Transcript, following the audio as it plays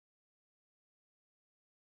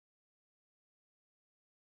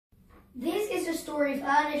This is the story of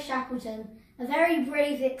Ernest Shackleton, a very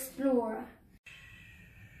brave explorer.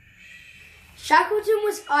 Shackleton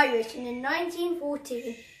was Irish, and in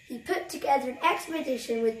 1914 he put together an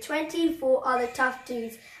expedition with 24 other tough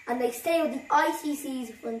dudes, and they sailed the icy seas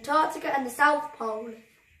of Antarctica and the South Pole.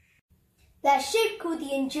 Their ship, called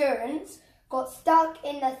the Endurance, got stuck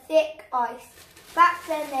in the thick ice. Back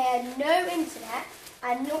then they had no internet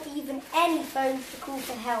and not even any phones to call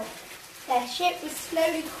for help. Their ship was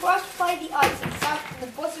slowly crushed by the ice and sunk to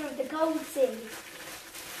the bottom of the cold sea.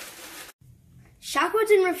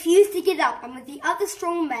 Shackleton refused to get up, and with the other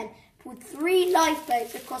strong men pulled 3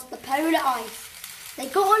 lifeboats across the polar ice. They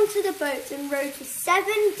got onto the boats and rowed for 7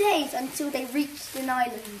 days until they reached an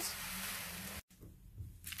island.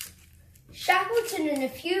 Shackleton and a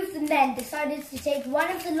few of the men decided to take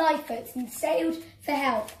one of the lifeboats and sailed for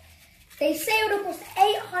help. They sailed across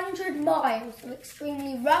 800 miles of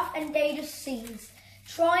extremely rough and dangerous seas,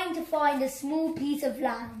 trying to find a small piece of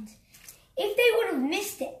land. If they would have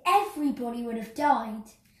missed it, everybody would have died.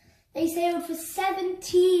 They sailed for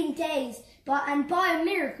 17 days, and by a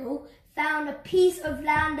miracle found a piece of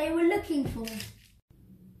land they were looking for.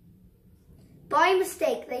 By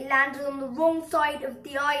mistake, they landed on the wrong side of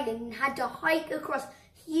the island and had to hike across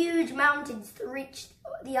huge mountains to reach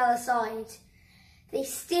the other side. They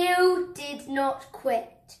still did not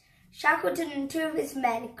quit. Shackleton and 2 of his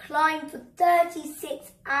men climbed for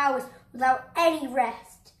 36 hours without any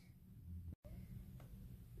rest.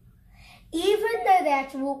 Even though they had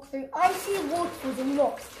to walk through icy waterfalls and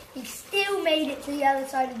rocks, they still made it to the other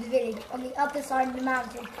side of the village on the other side of the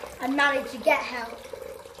mountain and managed to get help.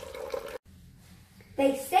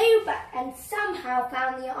 They sailed back and somehow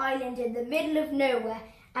found the island in the middle of nowhere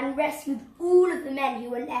and rescued all of the men who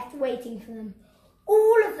were left waiting for them.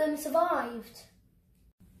 All of them survived.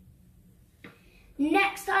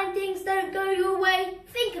 Next time things don't go your way,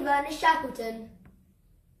 think of Ernest Shackleton.